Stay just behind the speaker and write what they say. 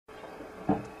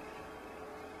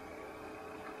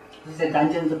He said,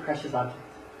 Danjeon is a precious object.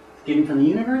 It's given from the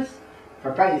universe.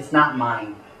 For price, it's not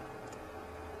mine.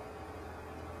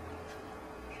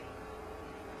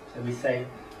 So we say,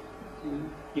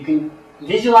 you can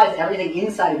visualize everything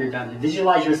inside of your dungeon.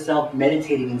 Visualize yourself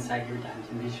meditating inside your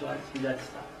dungeon. Visualize that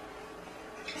stuff.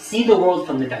 See the world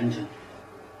from the dungeon.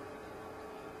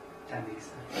 That makes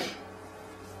sense.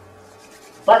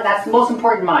 But that's the most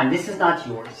important mind. This is not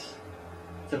yours.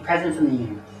 It's a presence in the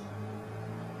universe.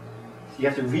 So you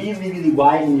have to really, really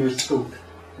widen your scope.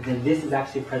 And then this is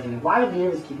actually a present. Why would the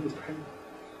universe give you a present?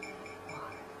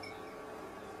 Why?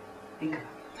 Think about it.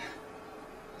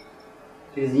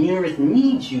 Because the universe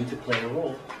needs you to play a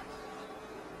role.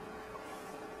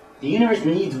 The universe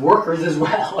needs workers as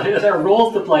well. There are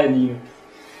roles to play in the universe.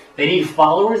 They need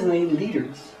followers and they need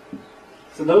leaders.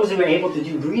 So those who are able to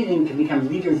do breathing can become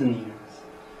leaders in the universe.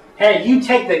 Hey, you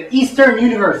take the Eastern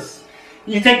universe.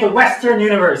 You take the Western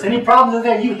universe. Any problems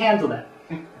there, you handle that.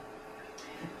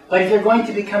 But if you're going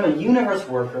to become a universe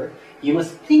worker, you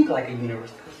must think like a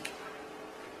universe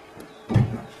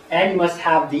person. And you must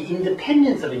have the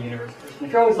independence of a universe person.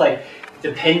 If you're always like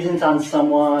dependent on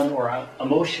someone or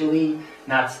emotionally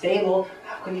not stable,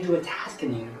 how can you do a task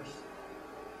in the universe?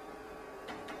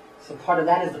 So part of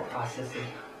that is the process of,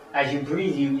 as you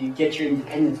breathe, you get your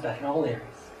independence back in all areas.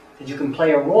 That you can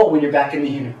play a role when you're back in the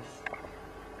universe.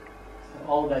 So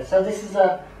all of that. So this is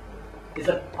an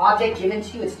object given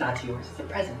to you, it's not yours, it's a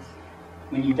present.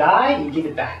 When you die, you give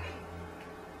it back.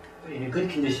 But in a good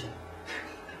condition.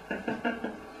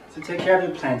 So take care of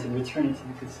your plant and return it to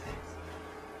the good state.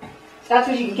 So that's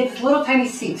what you can get, this little tiny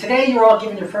seed. Today you're all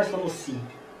given your first little seed.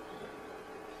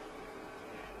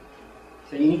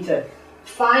 So you need to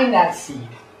find that seed.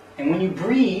 And when you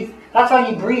breathe, that's why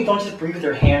you breathe, don't just breathe with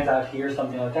your hands out here or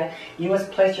something like that. You must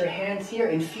place your hands here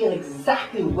and feel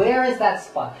exactly where is that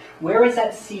spot. Where is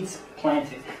that seed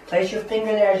planted? Place your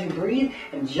finger there as you breathe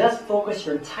and just focus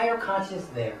your entire consciousness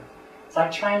there. It's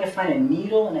like trying to find a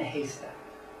needle in a haystack.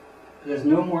 There's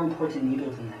no more important needle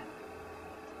than that.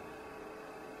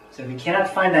 So if you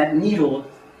cannot find that needle,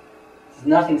 there's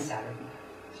nothing sadder than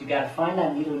that. So you got to find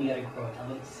that needle and you got to grow it, that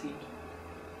little seed.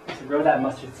 So grow that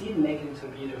mustard seed and make it into a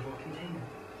beautiful container.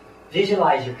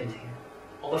 Visualize your container.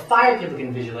 All the fire people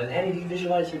can visualize. Hey, do you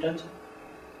visualize your dungeon?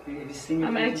 Have you seen your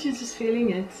I'm dungeon? actually just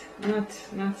feeling it, not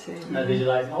saying. Not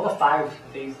visualizing. All the fire people,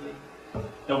 basically.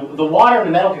 The water and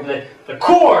the metal people, the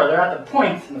core, they're at the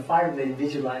point, and the fire, they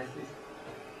visualize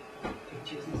these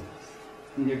pictures and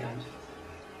stuff in their dungeons.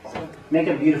 So make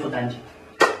a beautiful dungeon.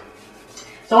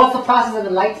 So what's the process of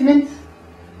enlightenment?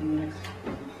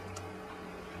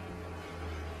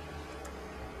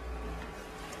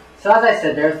 So as I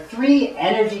said, there are 3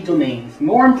 energy domains,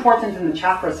 more important than the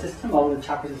chakra system, although the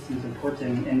chakra system is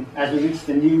important, and as we reach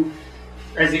the new,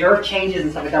 as the earth changes and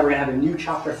stuff like that, we're going to have a new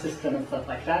chakra system and stuff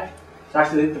like that. So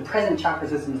actually the present chakra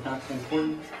system is not so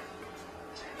important.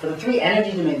 For the 3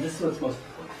 energy domains, this is what's most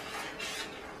important.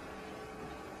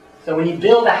 So when you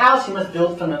build a house, you must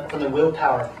build from the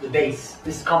willpower, the base.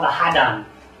 This is called the Hadan.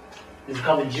 This is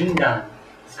called the Jundan.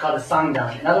 This is called the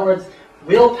Sangdan. In other words,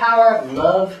 willpower,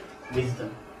 love,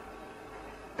 wisdom.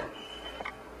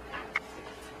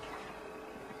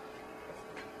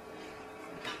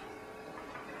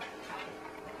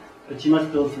 But you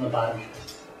must build from the bottom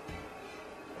first.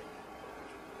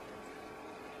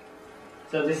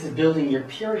 So this is building your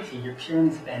purity, your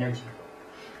pureness of energy.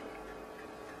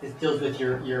 This deals with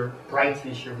your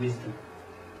brightness, your wisdom.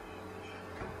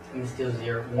 And this deals with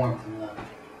your warmth and love.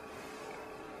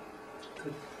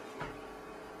 Good.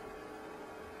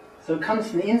 So it comes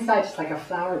from the inside just like a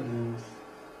flower blooms.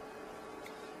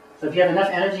 So if you have enough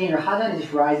energy in your Hadan, it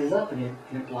just rises up and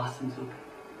it blossoms open.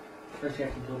 First you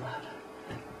have to build the Hadan.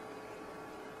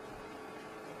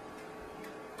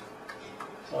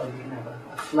 So you can have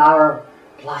a flower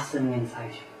blossoming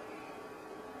inside you.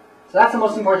 So that's the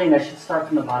most important thing, that should start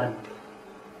from the bottom up.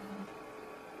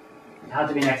 How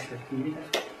to be an expert. Can you read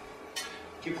that?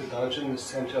 Keep the dungeon the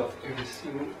center of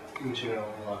everything in general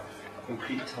life.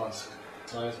 Complete tasks.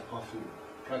 Rise often.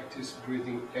 Practice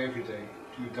breathing every day.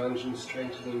 Do dungeon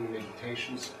strengthening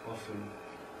meditations often.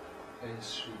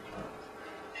 As Sheppard.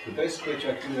 The best way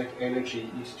to accumulate energy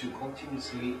is to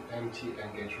continuously empty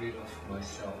and get rid of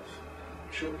myself.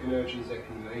 True energy is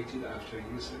accumulated after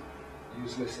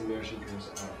useless energy goes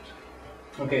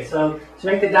out. Okay, so to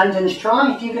make the dungeon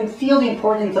strong, if you can feel the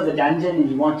importance of the dungeon and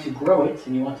you want to grow it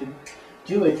and you want to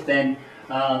do it, then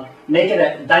make it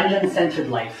a dungeon-centered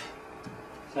life.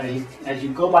 So as you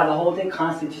go by the whole day,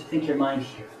 constantly just think your mind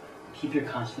here. Keep your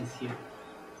consciousness here.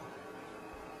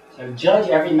 So judge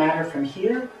every matter from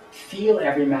here, feel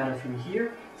every matter from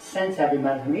here, sense every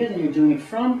matter from here, then you're doing it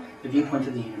from the viewpoint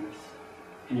of the universe.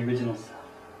 in your original self.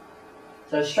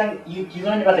 So strength, you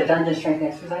learned about the Danjeon strength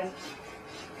exercise?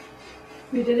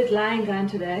 We did it lying down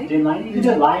today. You can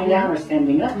do it lying down or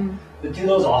standing up, but do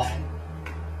those often.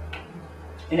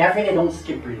 And every day, don't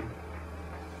skip breathing.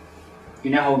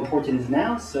 You know how important it is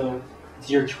now, so it's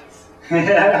your choice.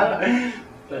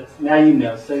 But now you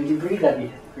know. So you breathe every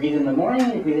day. Breathe in the morning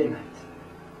and you breathe at night.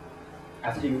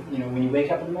 After when you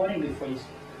wake up in the morning, before you sleep.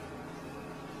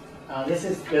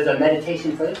 There's a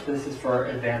meditation for this, but this is for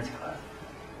advanced class.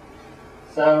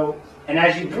 So, and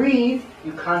as you breathe,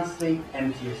 you constantly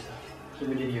empty yourself. Get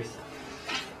rid of yourself.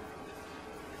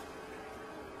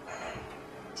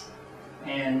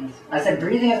 And I said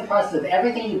breathing is a process of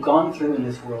everything you've gone through in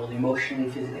this world, emotionally,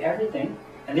 physically, everything.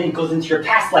 And then it goes into your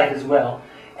past life as well.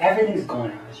 Everything's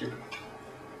going out as you breathe.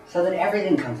 So that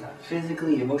everything comes out.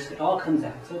 Physically, emotionally, it all comes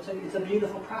out. So it's a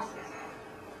beautiful process.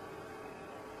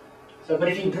 So, but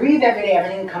if you breathe every day,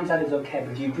 everything that comes out is okay.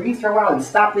 But if you breathe for a while and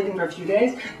stop breathing for a few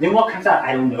days, then what comes out,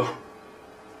 I don't know.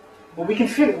 Well, we can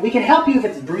help you if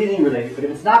it's breathing related, but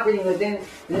if it's not breathing related,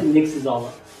 then it mixes all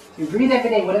up. So you breathe every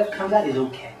day, whatever comes out is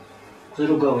okay. So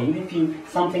it'll go. Even if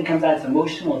something comes out, it's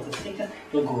emotional, it's a sickness,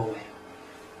 it'll go away.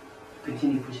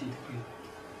 Continue pushing to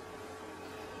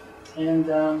breathe. And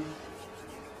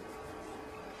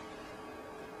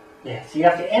yeah, so you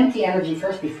have to empty energy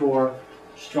first before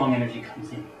strong energy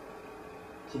comes in.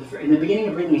 So in the beginning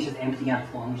of breathing, it's just emptying out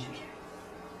as long as you can.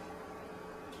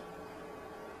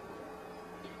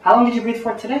 How long did you breathe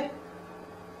for today?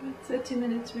 30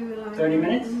 minutes we were lying. 30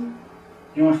 minutes?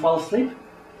 You want to fall asleep?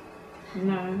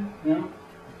 No. No? You're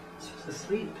supposed to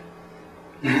sleep.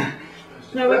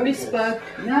 No, when we spoke.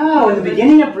 No, in the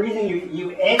beginning of breathing,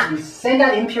 you send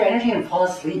out impure energy and fall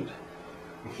asleep.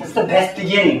 That's the best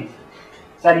beginning.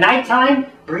 So at nighttime,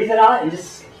 breathe it out and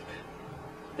just sleep.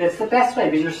 That's the best way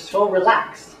because you're so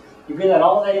relaxed. You breathe out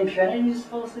all that impure energy and you just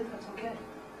fall asleep. That's okay.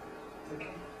 It's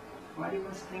okay. Why do you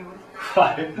want to stay awake?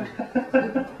 Why?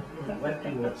 What do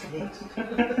you want next?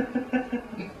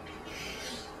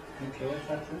 Okay, what's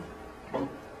that?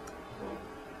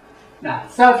 Now,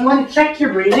 so if you want to check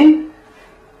your breathing,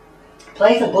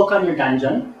 place a book on your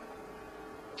Danjeon,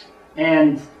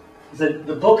 and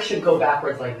the book should go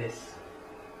backwards like this.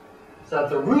 So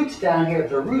the root down here,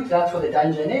 that's where the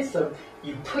Danjeon is, so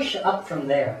you push up from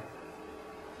there.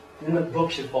 And then the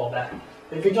book should fall back.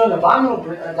 But if you're doing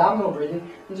abdominal breathing,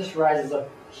 it just rises up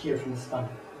here from the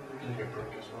stomach. You can take a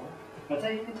break as well. What's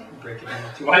that? You can take a break if you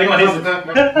want to. Why do you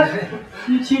want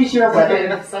to? You choose your weapon.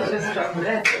 That's such a strong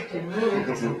breath. Okay, move.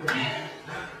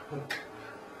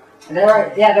 There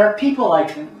are people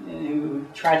who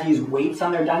try to use weights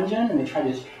on their Danjeon and they try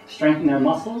to strengthen their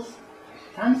muscles.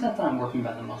 Sometimes that's not working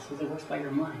by the muscles, it works by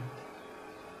your mind.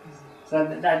 So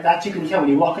that you can tell when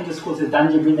you walk into school, it says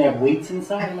Danjeon breathing, they have weights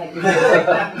inside. I'm like,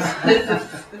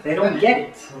 they don't get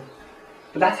it.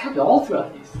 But that's happened all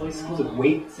throughout these schools with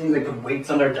weights, things they put weights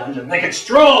on their Danjeon, make it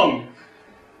strong!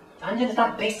 Danjeon is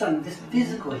not based on this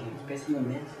physical here, it's based on the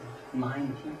mental,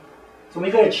 mind here. So when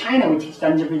we go to China, we teach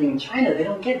Danjeon breathing in China, they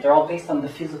don't get it. They're all based on the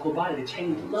physical body. The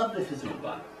Chinese love the physical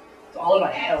body. It's all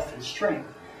about health and strength.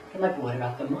 I'm like, what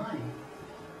about the mind?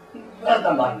 That's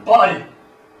not my body.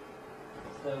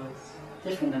 So it's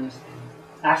different understanding.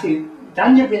 Actually,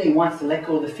 Danjeon breathing wants to let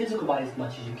go of the physical body as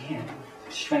much as you can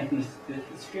to strengthen the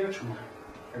spiritual mind,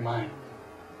 your mind.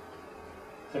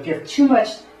 So if you have too much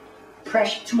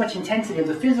pressure, too much intensity of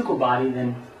the physical body,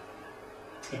 then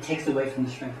it takes away from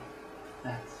the strength.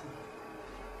 That's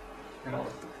all.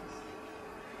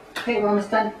 Okay, we're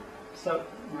almost done. So,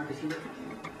 Marcus, you look at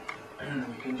you.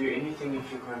 You can do anything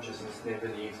if your consciousness never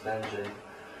leaves Danjeon.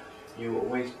 You will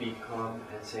always be calm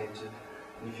and centered,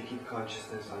 and if you keep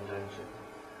consciousness on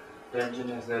Danjeon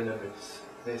has no limits.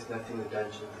 There's nothing the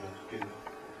Danjeon cannot do.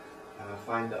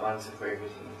 Find the answer for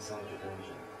everything inside your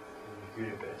Danjeon, in the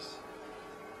universe.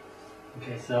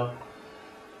 Okay, so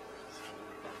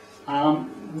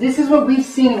this is what we've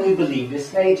seen and we believe.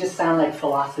 This may just sound like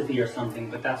philosophy or something,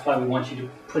 but that's why we want you to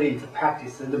put it into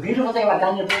practice. And the beautiful thing about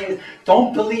Danjeon breathing is,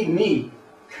 don't believe me.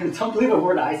 Don't believe a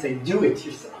word I say. Do it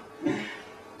yourself.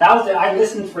 I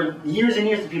listened for years and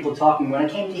years to people talking. When I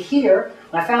came to here,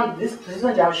 when I found this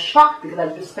position, I was shocked because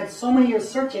I've spent so many years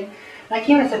searching. And I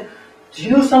came and I said, do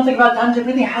you know something about Danjeon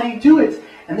breathing? How do you do it?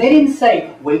 And they didn't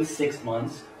say, wait 6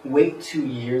 months, wait 2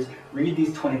 years, read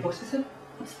these 20 books. They said,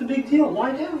 what's the big deal?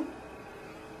 Lie down.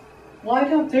 Lie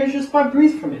down. There's your spot.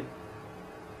 Breathe from it.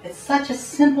 It's such a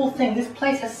simple thing. This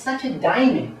place has such a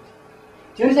diamond.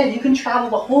 Do you understand? You can travel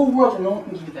the whole world and no one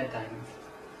can give you that diamond.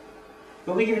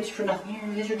 But we give it to you for nothing.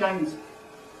 Here's your diamonds.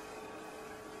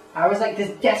 I was like this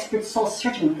desperate soul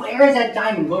searching. Where is that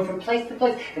diamond? Going from place to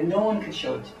place, and no one could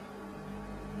show it to me.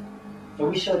 But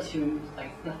we show it to you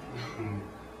like nothing.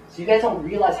 So you guys don't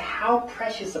realize how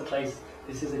precious a place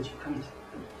this is that you come to.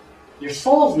 Your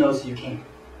souls knows you came.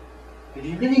 If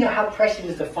you really know how precious it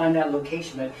is to find that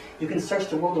location, that you can search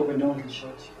the world over, no one can show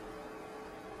it to you.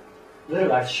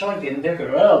 Literally, I've shown it, and they're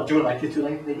going, oh, do it like this, do it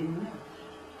like that. They didn't know.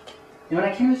 And when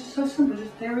I came, it was so simple,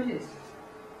 just there it is.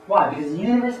 Why? Because the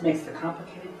universe makes the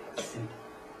complicated simple.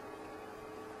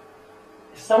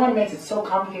 If someone makes it so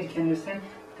complicated you can't understand,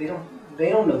 they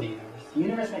don't know the universe. The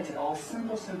universe makes it all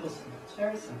simple, simple, simple. It's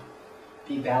very simple.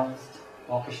 Be balanced,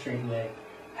 walk a straight way,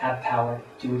 have power,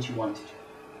 do what you want to do.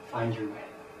 Find your way.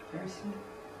 Very simple.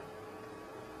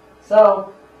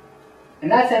 So, in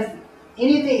that sense,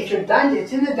 anything, if you're done,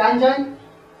 it's in the Danjeon,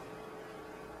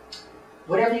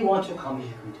 whatever you want to accomplish,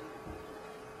 you can do.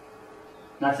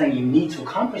 Not saying you need to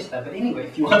accomplish that, but anyway,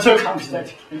 if you want to accomplish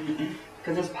that, you can.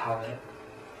 Because there's power there.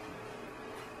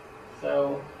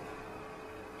 So,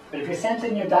 but if you're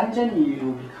centered in your Danjeon, you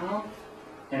will be calm.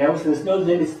 And also, there's no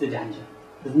limits to the Danjeon.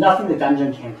 There's nothing the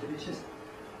Danjeon can't do. It's just,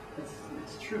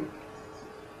 it's true.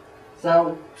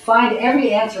 So, find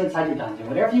every answer inside your Danjeon.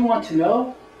 Whatever you want to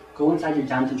know, go inside your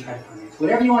Danjeon and try to find it.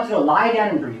 Whatever you want to know, lie down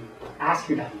and breathe. Ask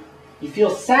your Danjeon. You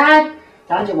feel sad?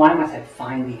 Danjeon, why am I sad?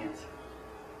 Find the answer.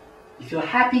 You feel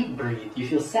happy? Breathe. You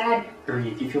feel sad?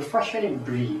 Breathe. You feel frustrated?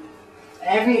 Breathe.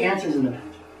 Every answer is in the Danjeon.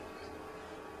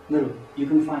 Literally, you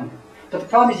can find it. But the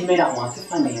problem is you may not want to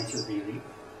find the answer really.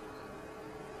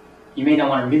 You may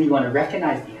not really want to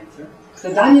recognize the answer. So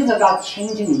the Danjeon is about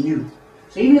changing you.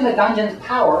 So even if the Danjeon is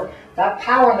power, that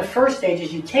power on the first stage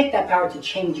is you take that power to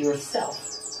change yourself.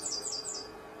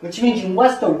 Which means you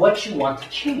must know what you want to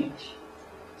change.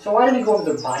 So why do we go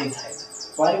over the body type?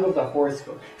 Why do we go over the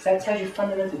horoscope? Because that tells you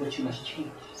fundamentally what you must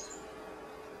change.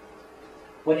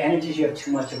 What energies you have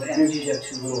too much of, what energies you have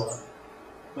too little of.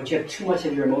 What you have too much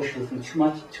of your emotionalism,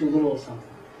 too little of something.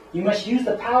 You must use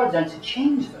the power then to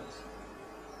change those.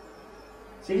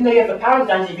 So even though you have the power of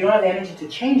the Danjeon, if you don't have the energy to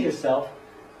change yourself,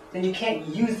 then you can't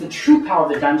use the true power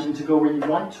of the Danjeon to go where you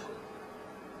want to.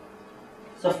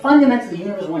 So fundamentally, the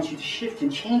universe wants you to shift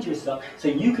and change yourself so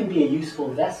you can be a useful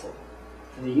vessel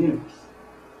for the universe,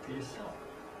 for yourself.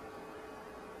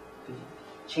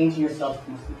 Changing yourself is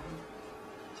most important.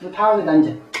 So the power of the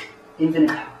Danjeon, infinite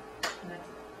power.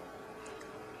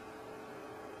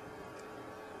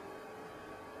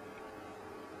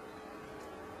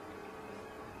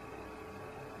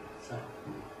 So,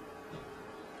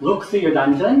 look through your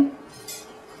Danjeon,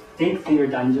 think through your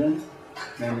Danjeon,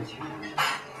 remember to your Danjeon.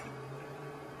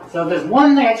 So there's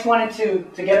one thing I just wanted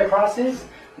to get across is,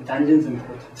 the Danjeon's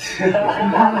important.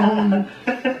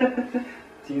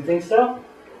 Do you think so?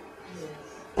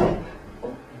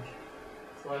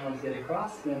 I want to get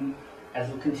across, and as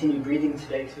we'll continue breathing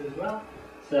today too as well.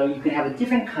 So you can have a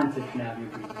different concept now of your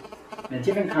breathing, and a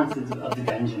different concept of the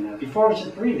Danjeon now. Before it was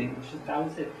just breathing, that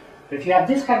was it. But if you have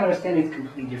this kind of understanding, it's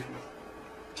completely different.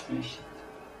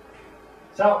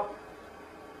 So,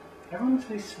 everyone was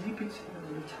really sleepy, so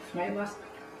it was a tough night last night.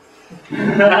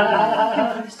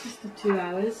 It was just the 2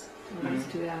 hours,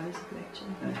 almost 2 hours of lecture.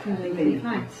 Completely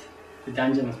fine. The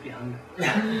Danjeon must be hungry.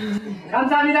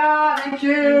 감사합니다. Thank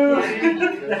you.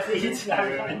 Let's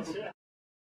eat.